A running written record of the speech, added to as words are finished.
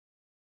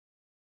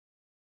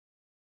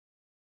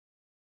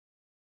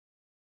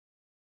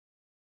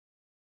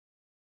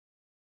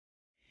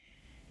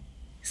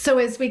So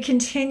as we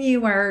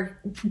continue our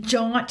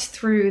jaunt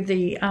through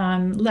the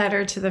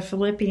letter to the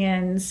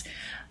Philippians,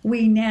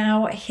 we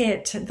now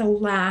hit the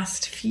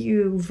last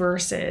few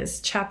verses,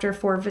 chapter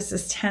 4,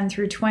 verses 10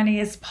 through 20,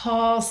 as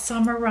Paul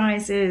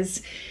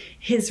summarizes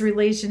his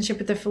relationship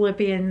with the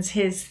Philippians,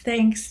 his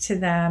thanks to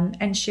them,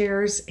 and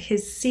shares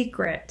his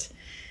secret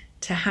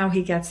to how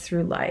he gets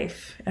through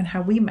life and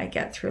how we might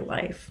get through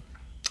life.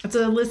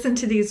 So listen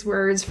to these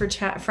words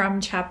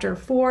from chapter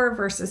 4,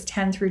 verses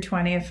 10 through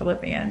 20 of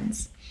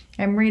Philippians.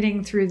 I'm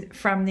reading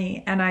from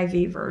the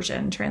NIV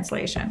version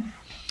translation.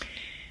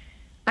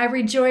 I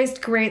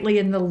rejoiced greatly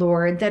in the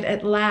Lord that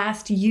at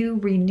last you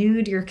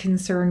renewed your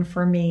concern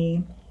for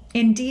me.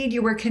 Indeed,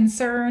 you were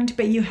concerned,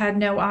 but you had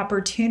no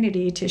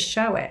opportunity to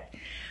show it.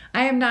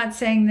 I am not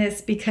saying this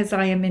because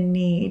I am in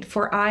need,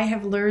 for I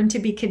have learned to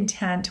be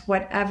content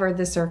whatever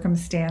the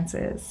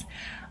circumstances.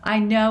 I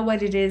know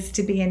what it is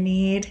to be in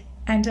need,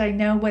 and I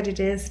know what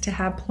it is to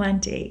have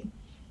plenty.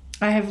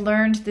 I have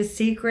learned the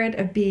secret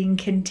of being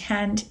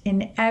content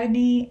in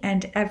any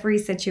and every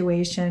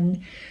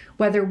situation,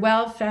 whether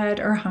well-fed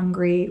or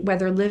hungry,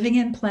 whether living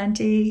in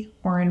plenty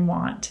or in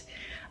want.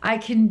 I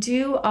can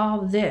do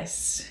all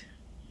this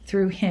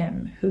through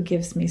him who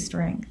gives me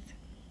strength.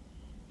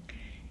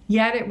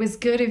 Yet it was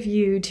good of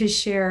you to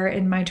share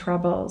in my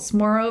troubles.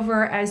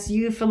 Moreover, as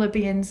you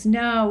Philippians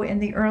know, in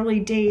the early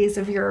days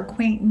of your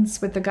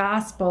acquaintance with the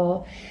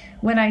gospel,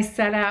 when I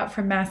set out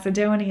from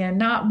Macedonia,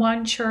 not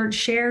one church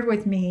shared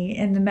with me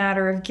in the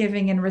matter of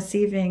giving and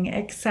receiving,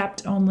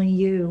 except only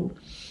you.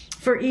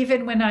 For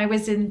even when I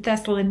was in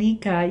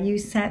Thessalonica, you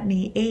sent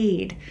me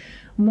aid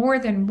more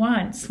than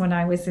once when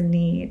I was in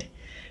need.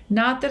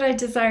 Not that I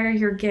desire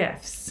your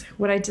gifts.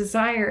 What I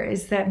desire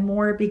is that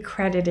more be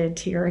credited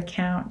to your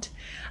account.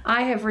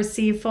 I have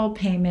received full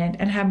payment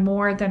and have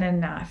more than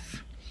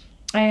enough.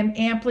 I am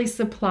amply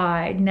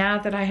supplied now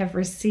that I have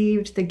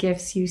received the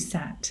gifts you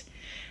sent.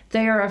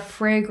 They are a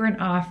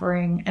fragrant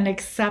offering, an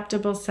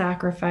acceptable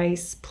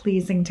sacrifice,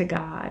 pleasing to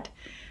God.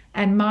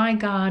 And my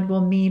God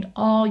will meet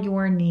all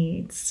your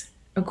needs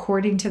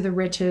according to the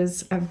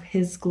riches of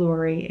his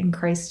glory in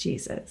Christ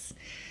Jesus.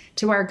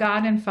 To our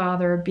God and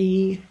Father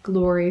be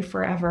glory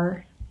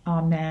forever.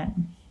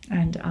 Amen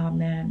and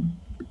amen.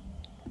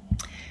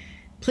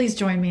 Please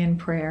join me in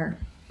prayer.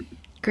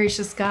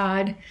 Gracious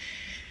God,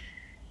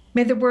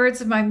 may the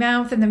words of my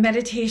mouth and the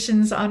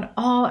meditations on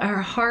all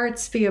our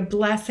hearts be a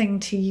blessing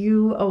to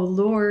you, O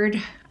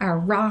Lord, our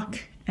rock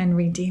and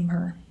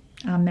redeemer.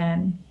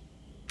 Amen.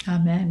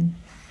 Amen.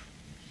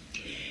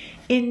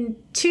 In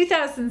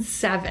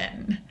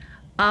 2007,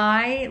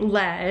 I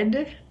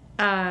led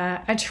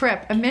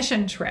a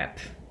mission trip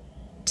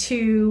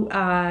to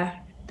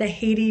the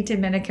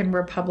Haiti-Dominican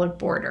Republic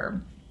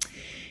border.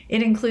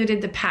 It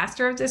included the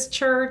pastor of this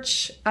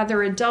church,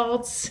 other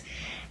adults,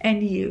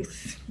 and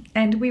youth.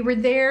 And we were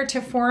there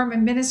to form a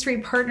ministry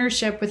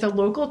partnership with a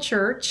local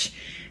church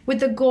with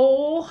the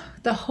goal,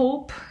 the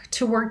hope,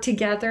 to work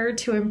together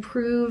to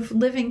improve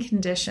living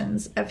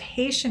conditions of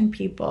Haitian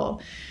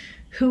people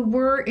who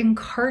were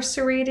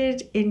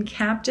incarcerated in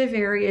captive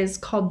areas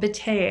called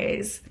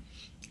batays,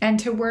 and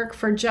to work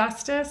for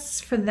justice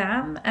for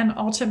them and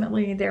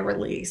ultimately their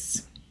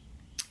release.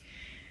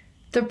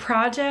 The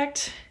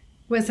project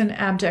was an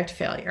abject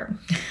failure,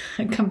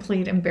 a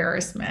complete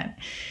embarrassment.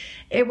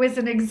 It was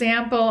an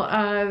example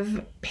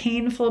of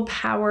painful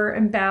power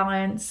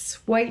imbalance,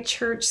 white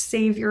church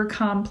savior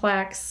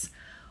complex,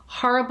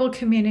 horrible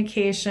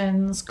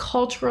communications,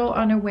 cultural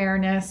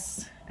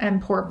unawareness,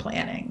 and poor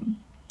planning.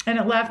 And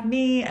it left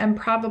me and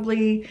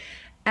probably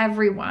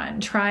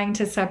everyone trying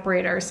to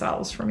separate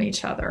ourselves from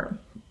each other.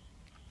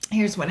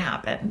 Here's what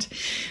happened.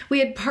 We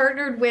had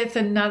partnered with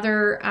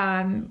another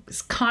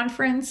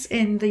conference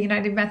in the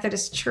United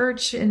Methodist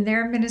Church in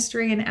their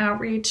ministry and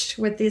outreach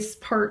with this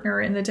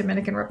partner in the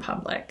Dominican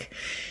Republic.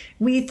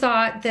 We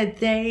thought that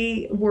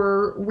they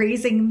were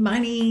raising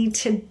money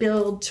to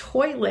build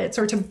toilets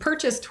or to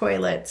purchase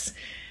toilets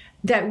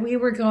that we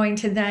were going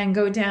to then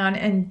go down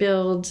and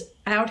build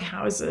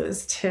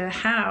outhouses to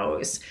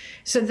house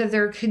so that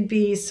there could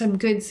be some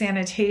good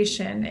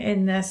sanitation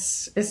in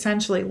this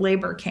essentially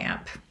labor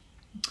camp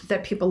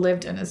that people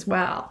lived in as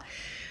well.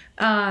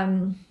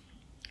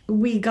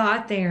 We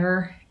got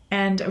there,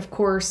 and of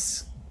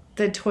course,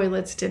 the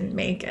toilets didn't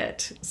make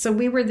it. So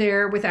we were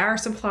there with our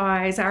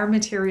supplies, our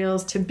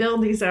materials to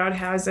build these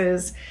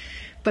outhouses,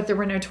 but there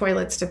were no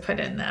toilets to put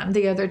in them.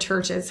 The other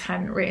churches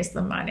hadn't raised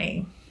the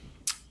money.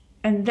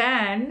 And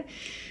then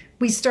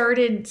we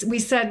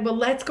said, well,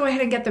 let's go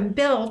ahead and get them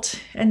built,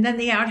 and then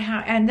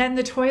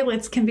the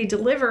toilets can be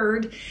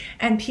delivered,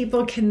 and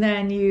people can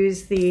then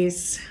use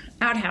these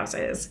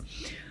outhouses.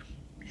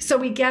 So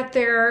we get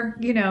there,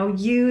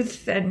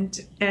 youth and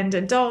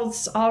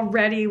adults all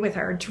ready with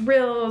our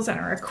drills and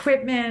our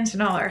equipment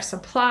and all our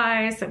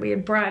supplies that we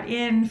had brought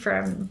in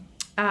from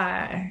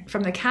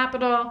the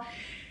capital.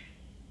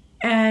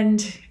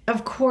 And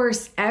of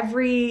course,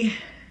 every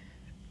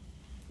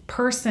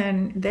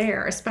person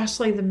there,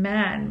 especially the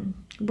men,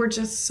 were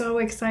just so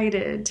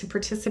excited to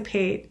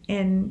participate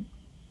in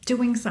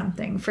doing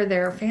something for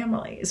their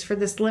families, for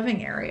this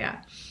living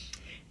area.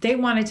 They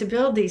wanted to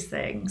build these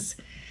things.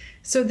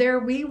 So there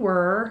we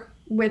were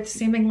with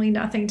seemingly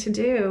nothing to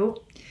do.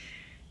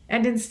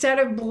 And instead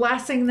of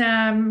blessing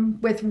them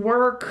with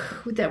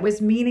work that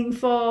was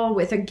meaningful,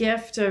 with a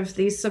gift of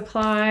these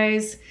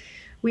supplies,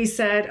 we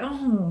said,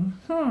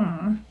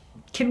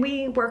 can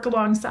we work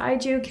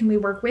alongside you? Can we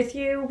work with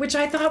you? Which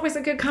I thought was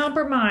a good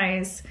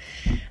compromise,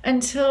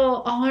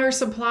 until all our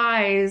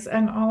supplies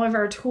and all of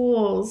our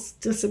tools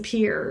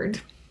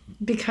disappeared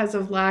because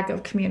of lack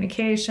of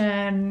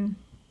communication,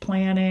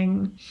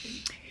 planning.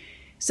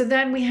 So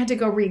then we had to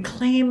go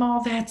reclaim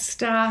all that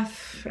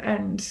stuff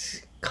and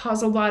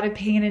cause a lot of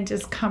pain and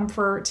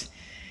discomfort.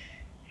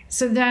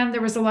 So then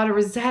there was a lot of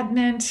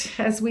resentment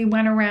as we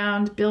went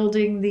around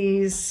building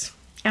these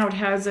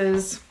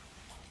outhouses,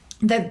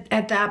 that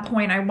at that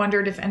point I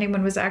wondered if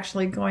anyone was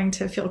actually going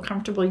to feel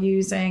comfortable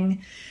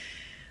using.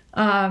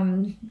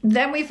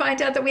 Then we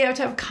find out that we have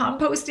to have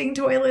composting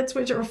toilets,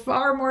 which are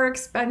far more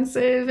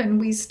expensive, and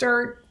we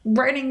start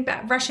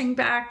rushing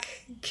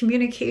back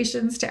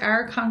communications to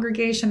our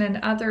congregation and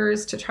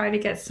others to try to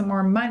get some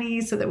more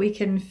money so that we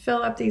can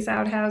fill up these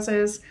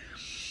outhouses,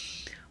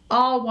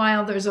 all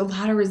while there's a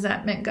lot of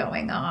resentment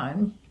going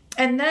on.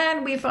 And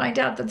then we find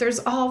out that there's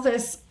all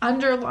this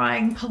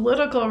underlying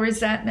political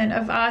resentment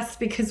of us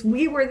because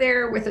we were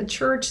there with a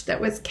church that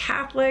was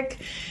Catholic,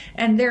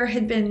 and there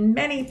had been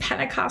many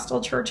Pentecostal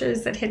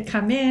churches that had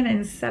come in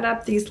and set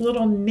up these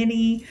little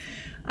mini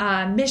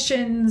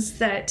missions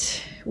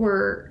that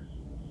were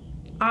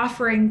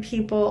offering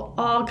people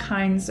all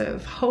kinds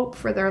of hope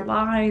for their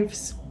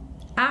lives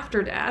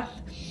after death,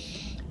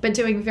 but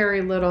doing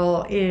very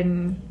little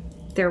in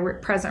their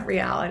present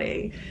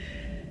reality.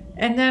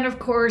 And then, of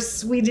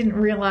course, we didn't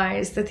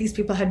realize that these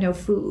people had no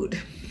food,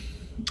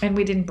 and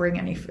we didn't bring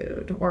any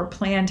food or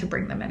plan to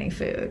bring them any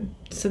food.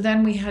 So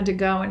then we had to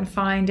go and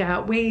find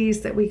out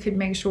ways that we could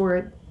make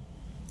sure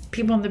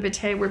people in the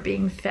Batey were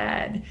being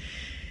fed.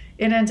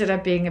 It ended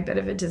up being a bit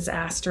of a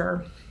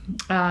disaster.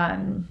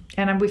 And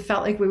we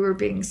felt like we were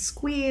being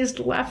squeezed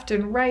left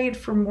and right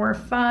for more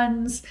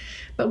funds.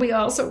 But we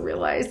also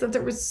realized that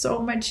there was so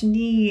much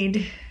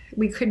need,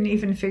 we couldn't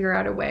even figure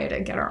out a way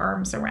to get our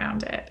arms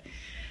around it.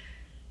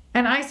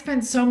 And I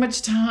spent so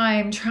much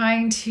time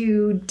trying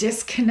to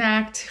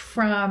disconnect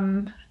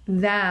from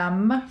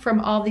them, from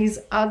all these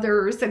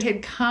others that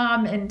had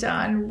come and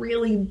done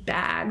really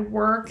bad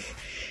work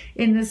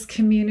in this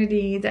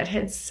community, that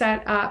had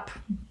set up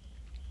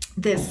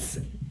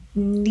this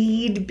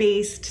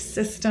need-based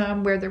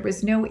system where there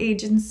was no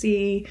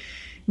agency,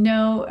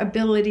 no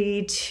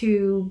ability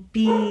to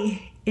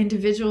be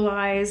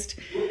individualized,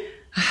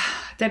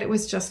 that it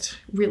was just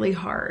really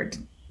hard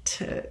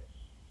to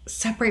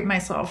separate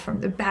myself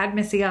from the bad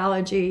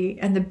missiology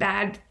and the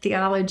bad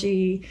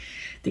theology,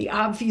 the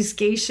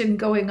obfuscation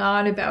going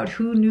on about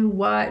who knew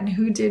what and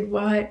who did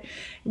what. It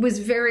was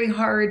very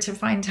hard to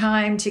find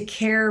time to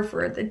care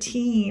for the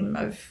team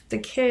of the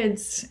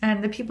kids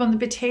and the people in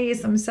the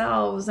Bateys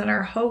themselves and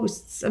our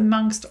hosts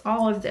amongst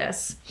all of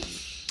this.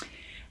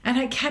 And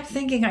I kept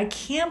thinking, I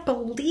can't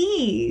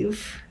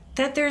believe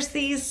that there's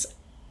these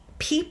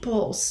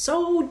people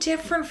so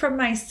different from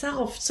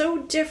myself,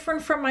 so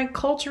different from my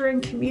culture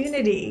and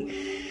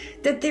community,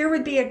 that there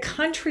would be a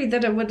country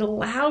that would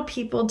allow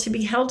people to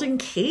be held in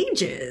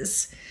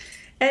cages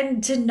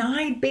and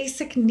denied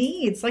basic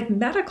needs like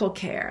medical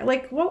care.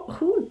 Like,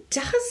 who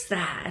does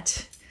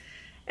that?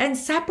 And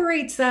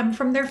separates them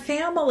from their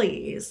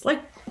families?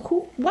 Like,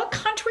 what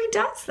country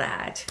does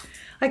that?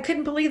 I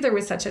couldn't believe there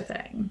was such a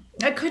thing.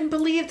 I couldn't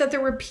believe that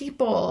there were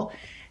people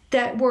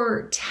that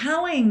were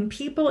telling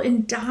people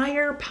in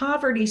dire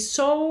poverty,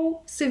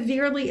 so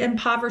severely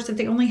impoverished that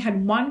they only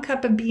had 1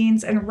 cup of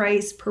beans and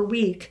rice per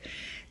week,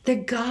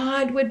 that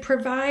God would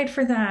provide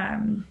for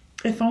them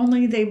if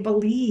only they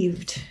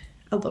believed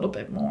a little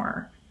bit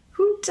more.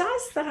 Who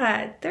does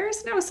that?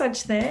 There's no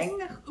such thing.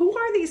 Who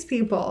are these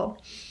people?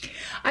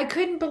 I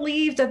couldn't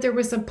believe that there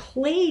was a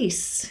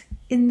place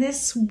in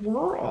this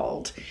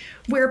world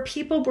where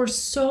people were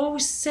so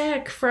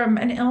sick from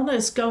an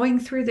illness going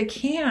through the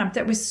camp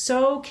that was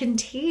so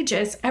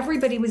contagious,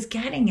 everybody was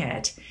getting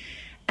it,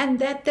 and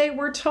that they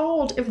were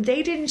told if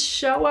they didn't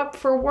show up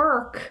for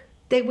work,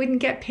 they wouldn't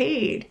get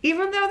paid,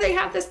 even though they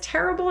had this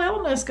terrible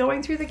illness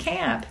going through the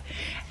camp,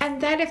 and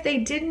that if they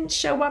didn't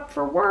show up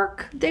for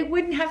work, they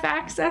wouldn't have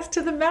access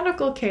to the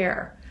medical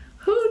care.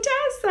 Who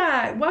does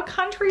that? What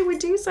country would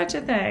do such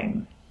a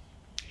thing?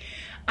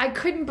 I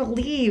couldn't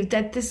believe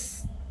that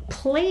this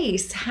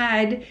place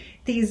had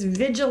these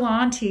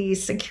vigilante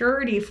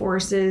security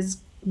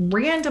forces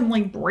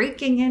randomly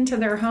breaking into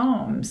their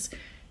homes,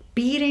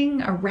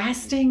 beating,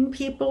 arresting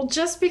people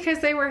just because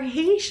they were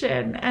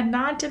Haitian and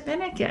not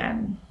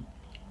Dominican.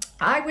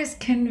 I was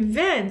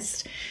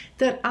convinced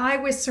that I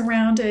was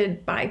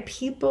surrounded by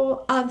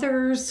people,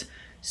 others,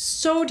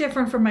 so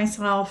different from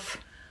myself.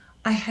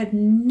 I had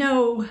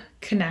no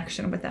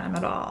connection with them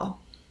at all.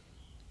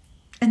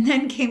 And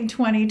then came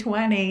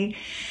 2020,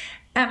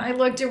 and I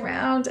looked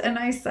around and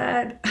I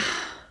said,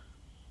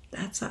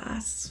 that's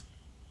us.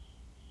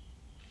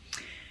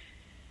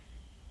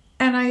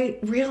 And I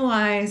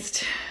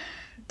realized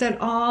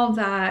that all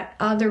that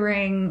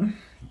othering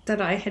that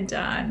I had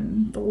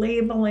done, the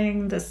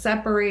labeling, the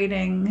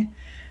separating,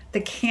 the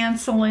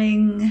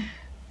canceling,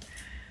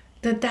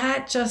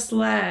 that just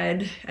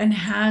led and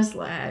has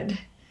led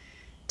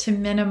to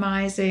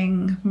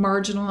minimizing,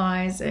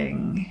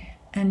 marginalizing,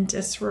 and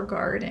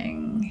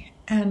disregarding,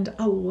 and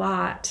a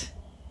lot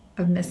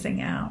of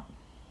missing out.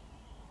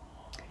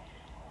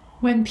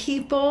 When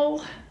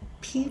people,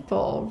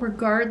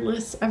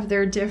 regardless of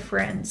their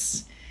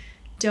difference,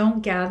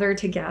 don't gather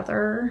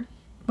together,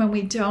 when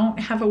we don't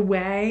have a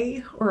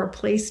way or a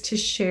place to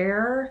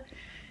share,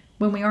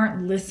 when we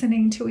aren't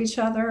listening to each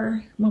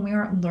other, when we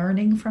aren't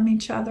learning from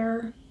each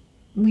other,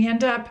 we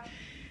end up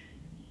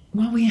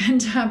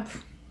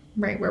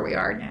right where we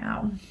are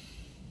now,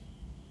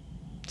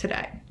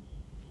 today.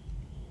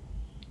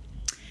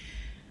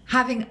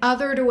 Having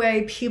othered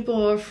away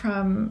people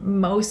from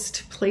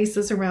most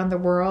places around the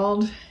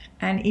world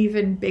and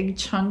even big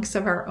chunks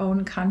of our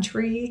own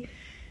country,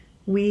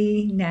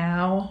 we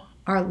now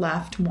are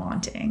left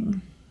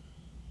wanting.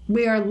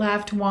 We are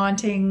left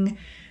wanting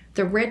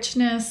the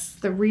richness,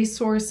 the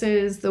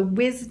resources, the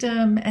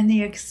wisdom, and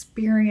the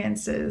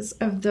experiences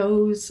of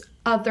those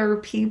other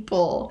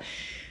people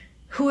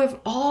who have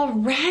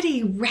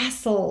already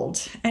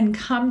wrestled and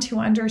come to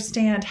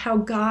understand how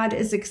God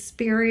is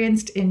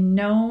experienced and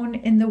known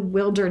in the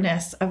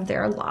wilderness of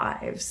their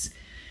lives,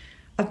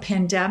 of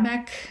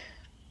pandemic,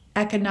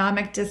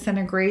 economic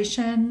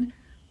disintegration,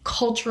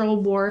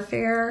 cultural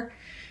warfare,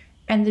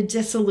 and the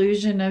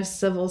disillusion of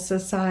civil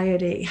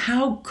society.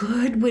 How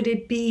good would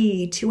it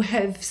be to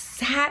have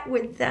sat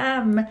with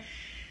them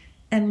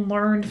and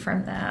learned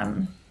from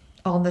them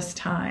all this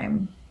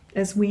time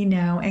as we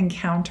now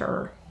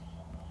encounter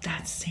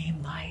that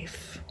same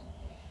life?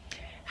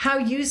 How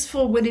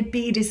useful would it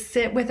be to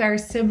sit with our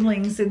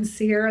siblings in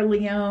Sierra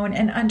Leone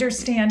and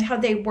understand how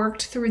they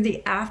worked through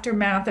the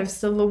aftermath of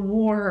civil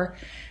war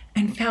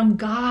and found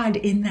God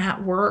in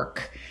that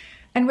work?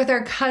 And with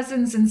our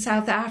cousins in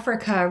South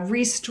Africa,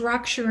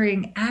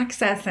 restructuring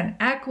access and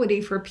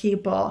equity for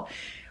people,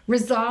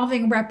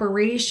 resolving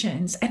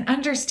reparations, and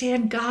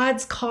understand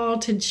God's call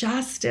to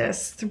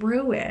justice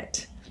through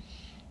it.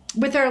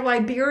 With our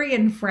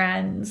Liberian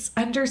friends,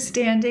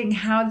 understanding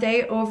how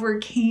they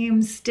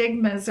overcame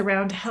stigmas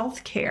around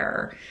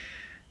healthcare,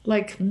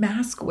 like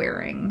mask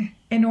wearing,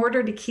 in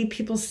order to keep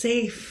people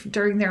safe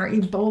during their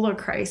Ebola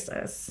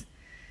crisis.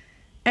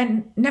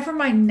 And never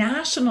mind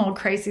national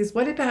crises,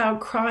 what about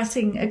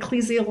crossing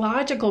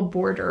ecclesiological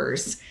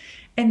borders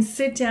and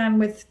sit down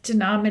with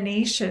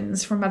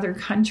denominations from other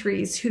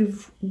countries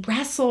who've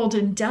wrestled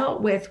and dealt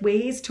with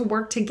ways to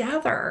work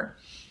together,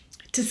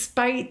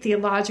 despite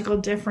theological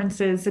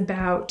differences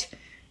about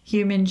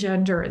human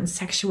gender and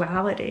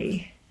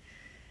sexuality?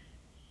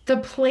 The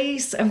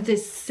place of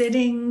this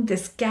sitting,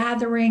 this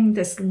gathering,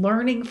 this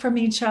learning from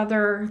each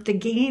other, the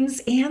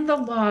gains and the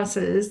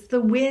losses,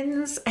 the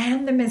wins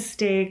and the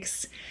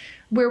mistakes,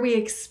 where we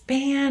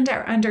expand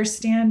our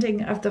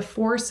understanding of the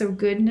force of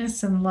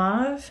goodness and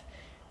love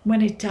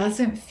when it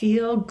doesn't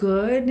feel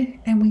good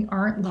and we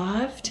aren't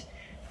loved,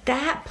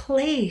 that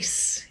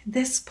place,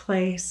 this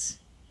place,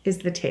 is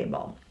the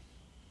table.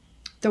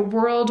 The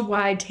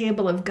worldwide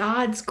table of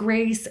God's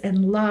grace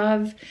and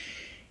love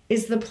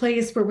is the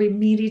place where we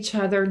meet each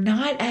other,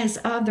 not as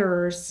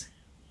others,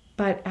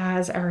 but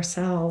as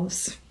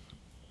ourselves.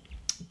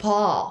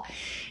 Paul,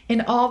 in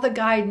all the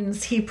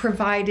guidance he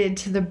provided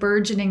to the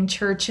burgeoning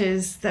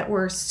churches that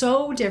were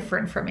so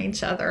different from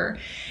each other,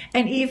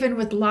 and even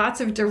with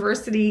lots of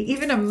diversity,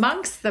 even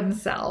amongst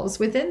themselves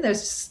within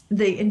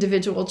the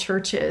individual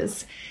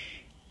churches,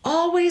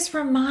 always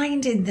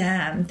reminded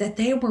them that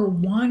they were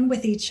one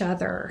with each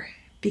other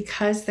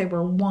because they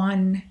were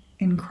one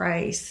in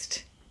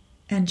Christ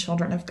and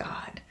children of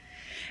God.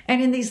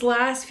 And in these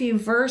last few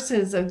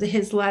verses of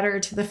his letter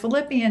to the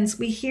Philippians,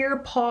 we hear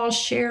Paul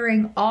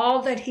sharing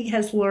all that he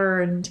has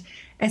learned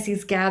as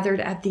he's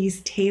gathered at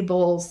these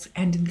tables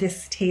and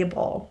this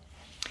table.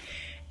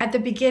 At the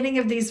beginning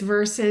of these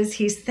verses,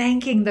 he's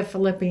thanking the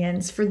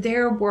Philippians for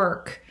their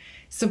work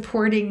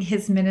supporting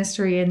his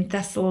ministry in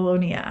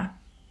Thessalonica.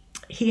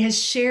 He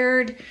has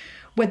shared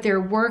what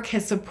their work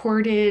has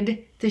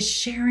supported, the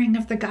sharing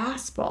of the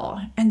gospel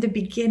and the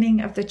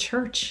beginning of the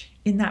church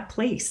in that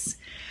place.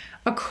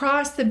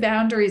 Across the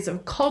boundaries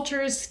of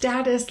cultures,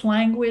 status,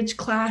 language,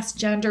 class,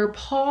 gender,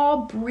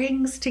 Paul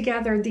brings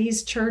together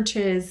these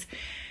churches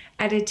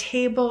at a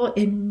table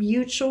in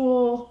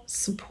mutual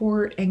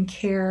support and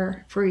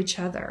care for each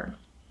other.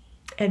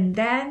 And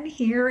then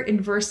here in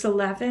verse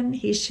 11,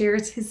 he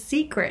shares his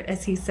secret,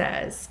 as he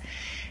says,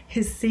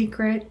 his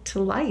secret to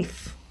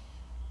life.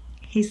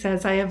 He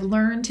says, I have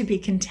learned to be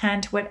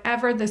content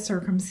whatever the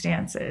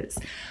circumstances.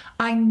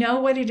 I know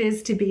what it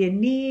is to be in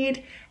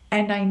need,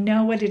 and I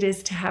know what it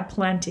is to have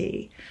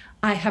plenty.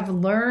 I have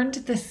learned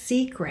the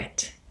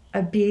secret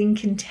of being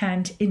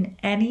content in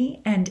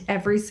any and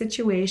every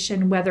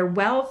situation, whether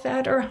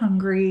well-fed or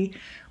hungry,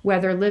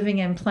 whether living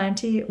in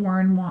plenty or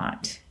in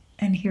want.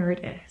 And here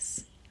it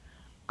is.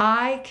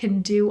 I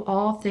can do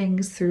all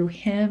things through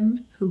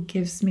him who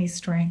gives me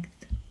strength.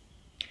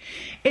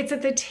 It's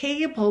at the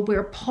table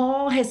where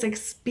Paul has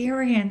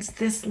experienced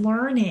this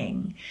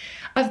learning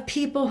of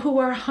people who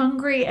are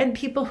hungry and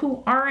people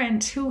who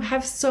aren't, who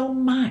have so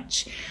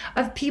much,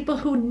 of people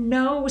who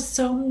know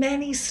so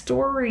many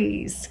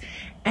stories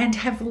and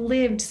have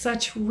lived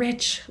such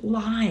rich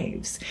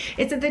lives.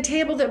 It's at the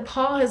table that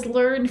Paul has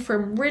learned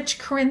from rich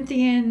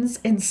Corinthians,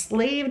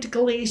 enslaved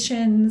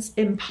Galatians,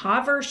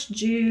 impoverished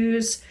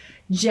Jews,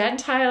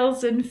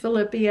 Gentiles in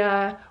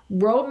Philippia,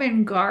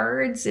 Roman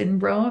guards in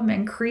Rome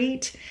and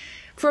Crete,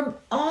 from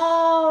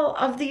all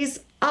of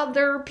these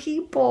other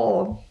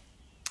people,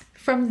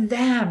 from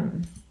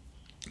them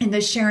in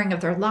the sharing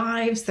of their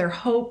lives, their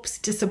hopes,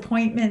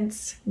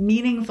 disappointments,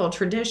 meaningful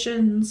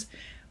traditions,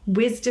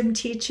 wisdom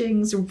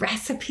teachings,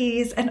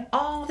 recipes, and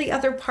all the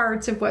other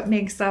parts of what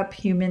makes up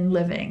human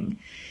living.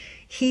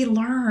 He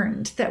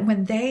learned that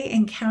when they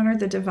encounter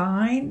the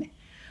divine,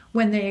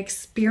 when they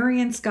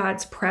experience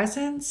God's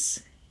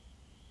presence,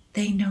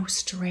 they know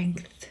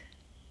strength,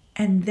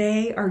 and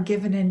they are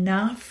given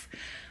enough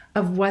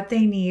of what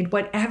they need,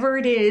 whatever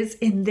it is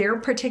in their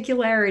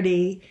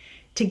particularity,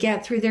 to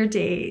get through their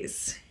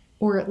days,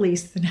 or at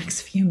least the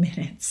next few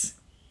minutes.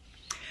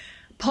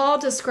 Paul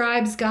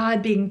describes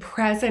God being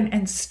present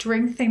and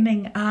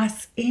strengthening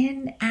us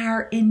in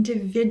our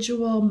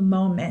individual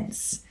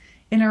moments,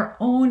 in our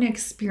own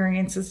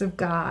experiences of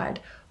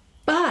God,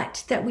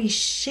 but that we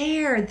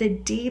share the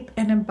deep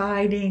and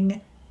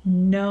abiding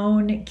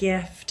known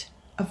gift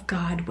of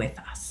God with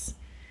us,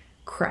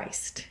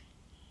 Christ.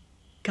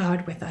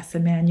 God with us,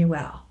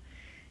 Emmanuel,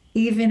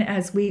 even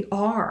as we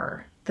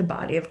are the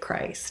body of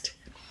Christ.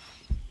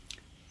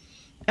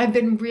 I've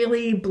been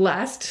really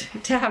blessed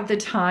to have the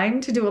time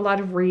to do a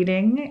lot of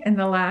reading in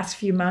the last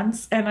few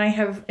months, and I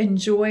have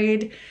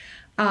enjoyed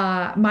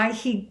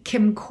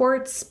Kim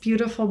Court's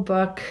beautiful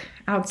book,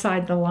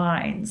 Outside the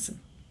Lines.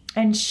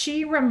 And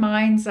she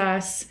reminds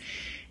us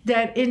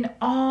that in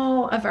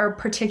all of our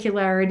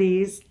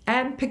particularities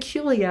and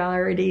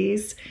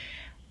peculiarities,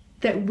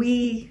 that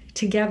we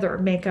together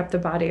make up the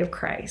body of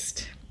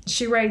Christ.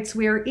 She writes,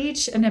 "We are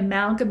each an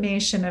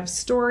amalgamation of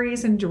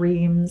stories and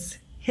dreams,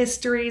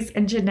 histories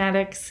and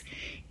genetics,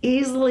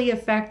 easily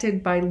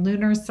affected by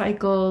lunar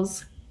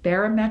cycles,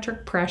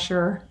 barometric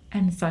pressure,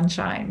 and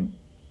sunshine.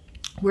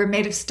 We're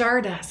made of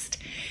stardust,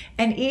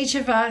 and each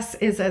of us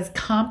is a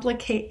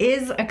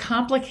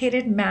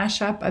complicated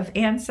mashup of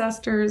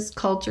ancestors,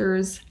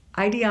 cultures,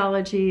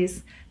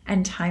 ideologies,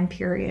 and time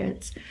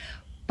periods.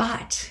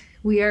 But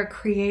we are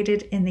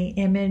created in the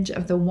image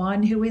of the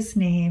one who is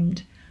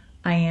named,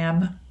 I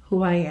am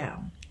who I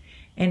am.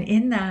 And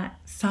in that,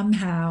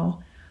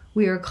 somehow,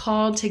 we are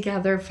called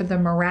together for the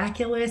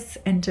miraculous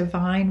and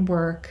divine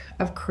work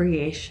of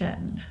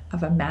creation,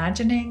 of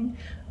imagining,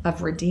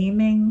 of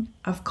redeeming,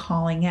 of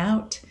calling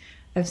out,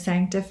 of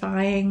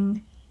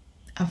sanctifying,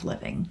 of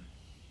living."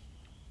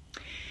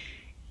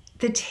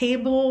 The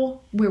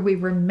table where we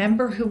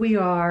remember who we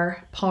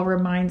are, Paul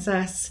reminds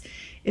us,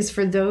 is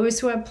for those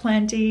who have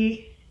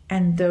plenty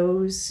and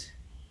those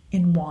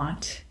in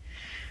want,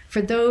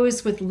 for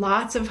those with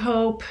lots of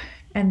hope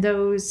and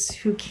those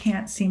who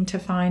can't seem to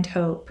find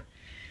hope,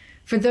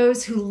 for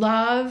those who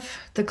love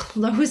the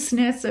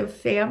closeness of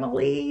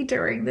family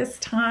during this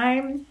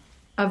time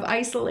of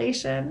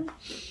isolation,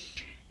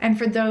 and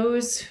for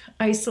those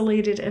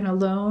isolated and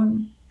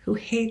alone who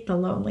hate the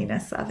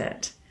loneliness of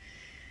it,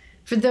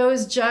 for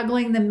those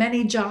juggling the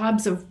many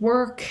jobs of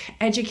work,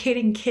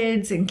 educating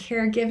kids and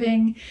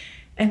caregiving,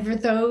 and for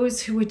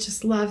those who would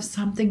just love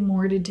something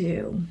more to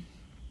do,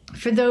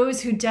 for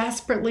those who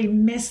desperately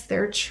miss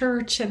their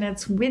church and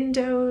its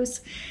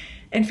windows,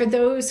 and for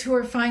those who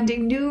are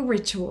finding new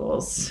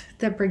rituals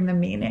that bring them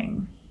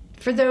meaning,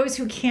 for those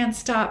who can't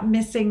stop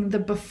missing the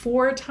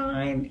before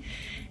time,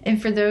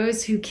 and for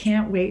those who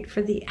can't wait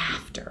for the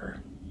after,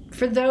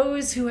 for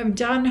those who have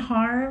done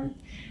harm,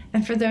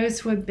 and for those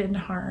who have been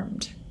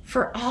harmed,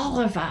 for all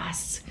of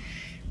us,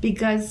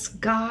 because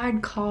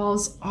God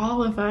calls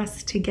all of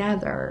us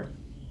together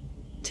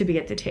to be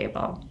at the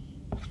table.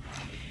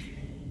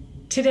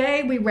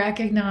 Today, we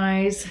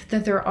recognize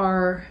that there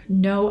are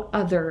no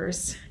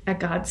others at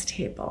God's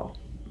table,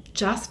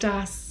 just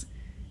us,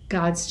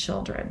 God's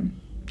children.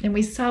 And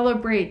we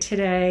celebrate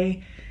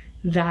today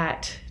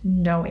that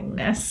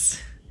knowingness,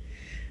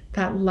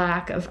 that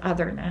lack of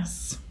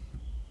otherness,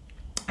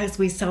 as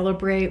we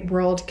celebrate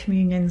World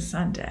Communion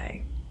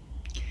Sunday.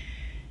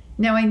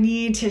 Now, I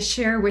need to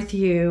share with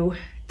you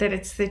that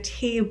it's the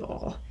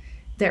table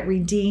that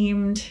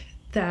redeemed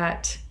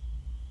that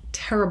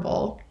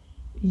terrible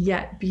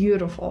yet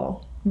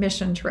beautiful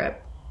mission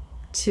trip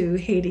to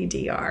Haiti,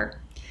 DR.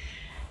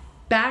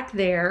 Back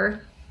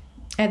there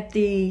at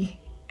the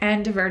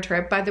end of our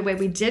trip, by the way,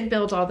 we did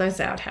build all those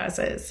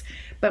outhouses,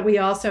 but we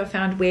also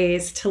found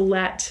ways to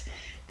let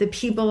the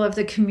people of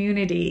the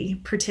community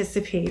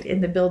participate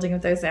in the building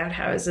of those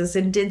outhouses,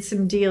 and did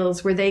some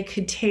deals where they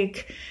could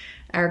take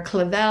our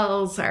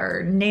clavels,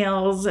 our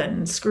nails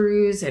and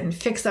screws, and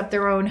fix up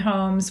their own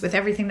homes with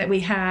everything that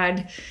we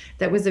had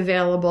that was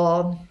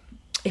available.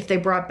 if they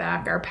brought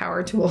back our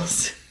power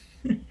tools.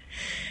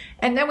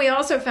 And then we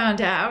also found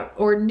out,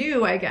 or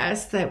knew, I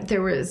guess, that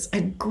there was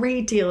a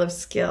great deal of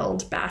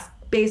skilled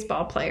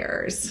baseball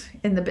players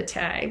in the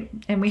Batey.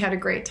 And we had a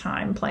great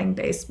time playing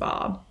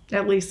baseball,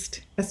 at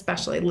least,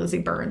 especially Lizzie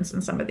Burns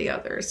and some of the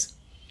others.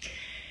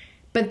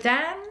 But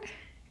then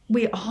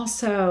we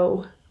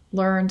also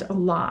learned a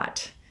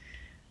lot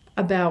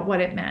about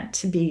what it meant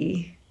to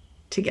be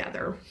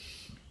together.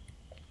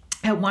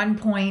 At one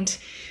point,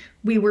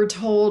 we were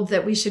told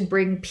that we should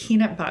bring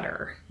peanut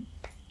butter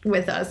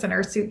with us in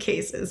our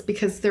suitcases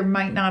because there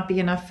might not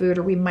be enough food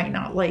or we might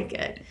not like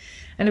it.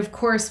 And of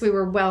course, we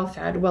were well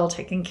fed, well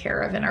taken care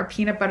of, and our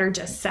peanut butter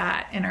just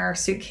sat in our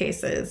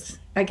suitcases.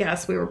 I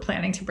guess we were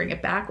planning to bring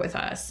it back with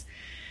us.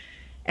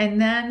 And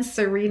then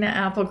Serena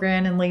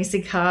Applegren and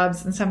Lacey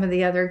Cobbs and some of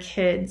the other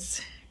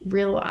kids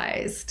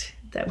realized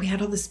that we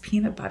had all this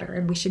peanut butter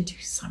and we should do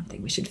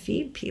something. We should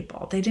feed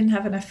people. They didn't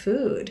have enough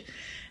food.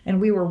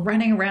 And we were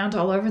running around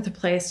all over the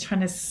place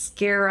trying to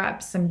scare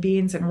up some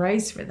beans and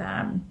rice for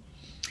them.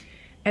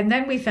 And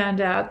then we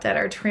found out that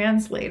our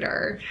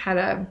translator had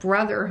a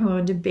brother who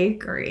owned a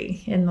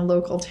bakery in the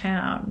local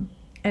town.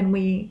 And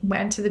we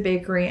went to the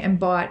bakery and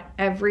bought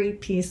every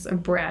piece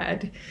of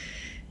bread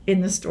in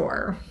the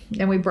store.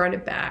 And we brought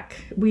it back.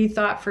 We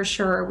thought for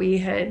sure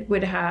we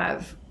would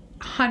have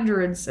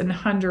hundreds and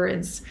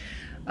hundreds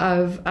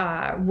of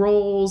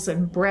rolls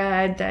and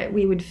bread that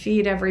we would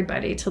feed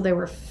everybody till they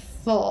were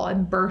full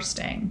and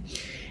bursting.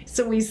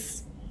 So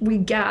we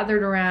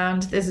gathered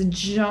around this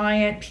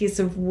giant piece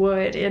of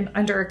wood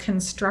under a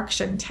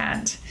construction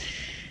tent.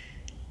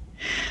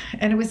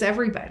 And it was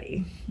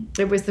everybody.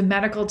 It was the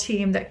medical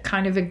team that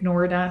kind of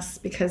ignored us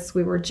because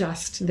we were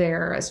just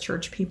there as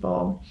church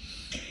people.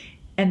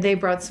 And they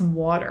brought some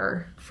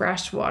water,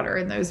 fresh water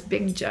in those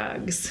big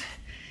jugs.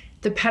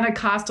 The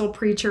Pentecostal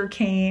preacher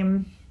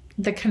came.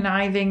 The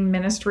conniving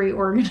ministry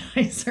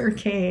organizer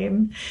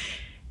came.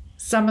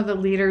 Some of the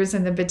leaders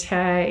in the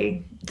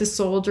Batey, the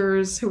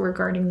soldiers who were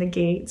guarding the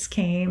gates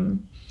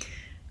came.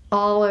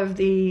 All of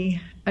the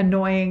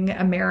annoying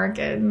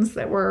Americans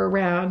that were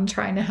around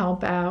trying to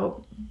help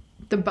out.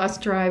 The bus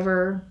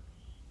driver.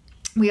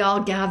 We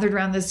all gathered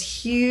around this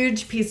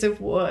huge piece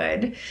of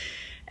wood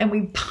and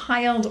we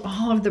piled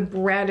all of the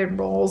bread and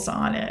rolls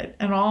on it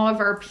and all of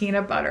our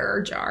peanut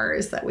butter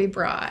jars that we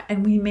brought.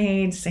 And we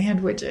made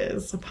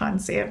sandwiches upon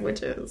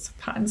sandwiches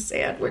upon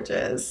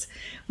sandwiches.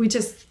 We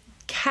just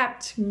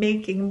kept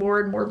making more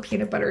and more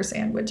peanut butter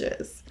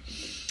sandwiches.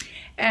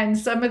 And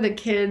some of the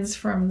kids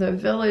from the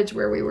village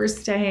where we were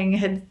staying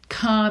had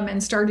come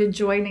and started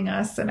joining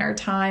us in our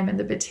time in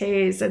the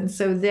Bateys. And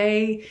so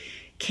they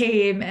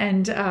came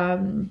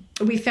and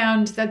we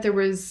found that there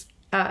was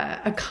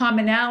a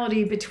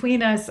commonality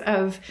between us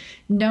of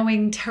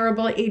knowing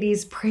terrible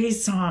 80s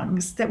praise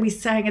songs that we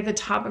sang at the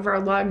top of our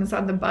lungs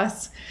on the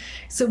bus.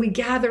 So we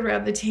gathered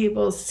around the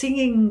table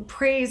singing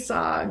praise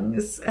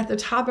songs at the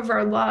top of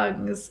our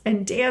lungs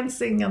and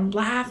dancing and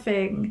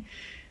laughing.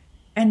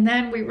 And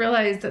then we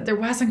realized that there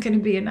wasn't going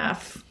to be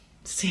enough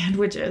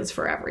sandwiches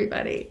for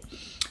everybody.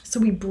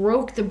 So we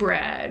broke the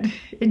bread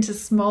into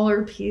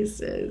smaller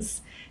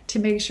pieces to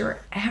make sure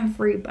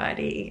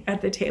everybody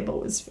at the table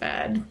was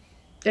fed.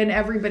 And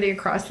everybody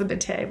across the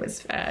Batey was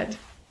fed.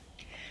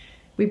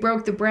 We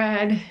broke the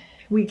bread.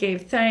 We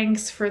gave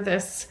thanks for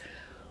this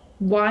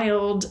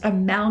wild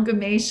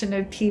amalgamation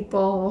of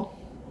people,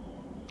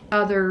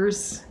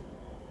 others,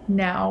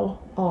 now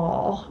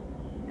all,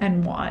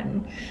 and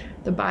one,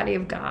 the body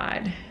of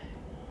God,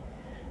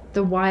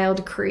 the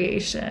wild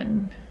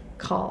creation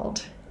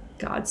called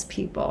God's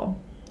people.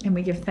 And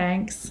we give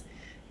thanks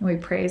and we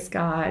praise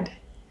God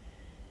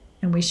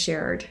and we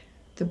shared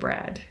the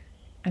bread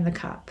and the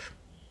cup.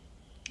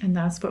 And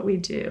that's what we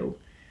do.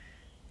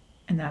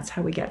 And that's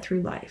how we get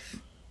through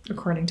life,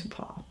 according to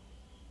Paul.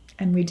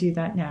 And we do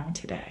that now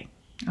today.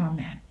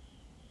 Amen.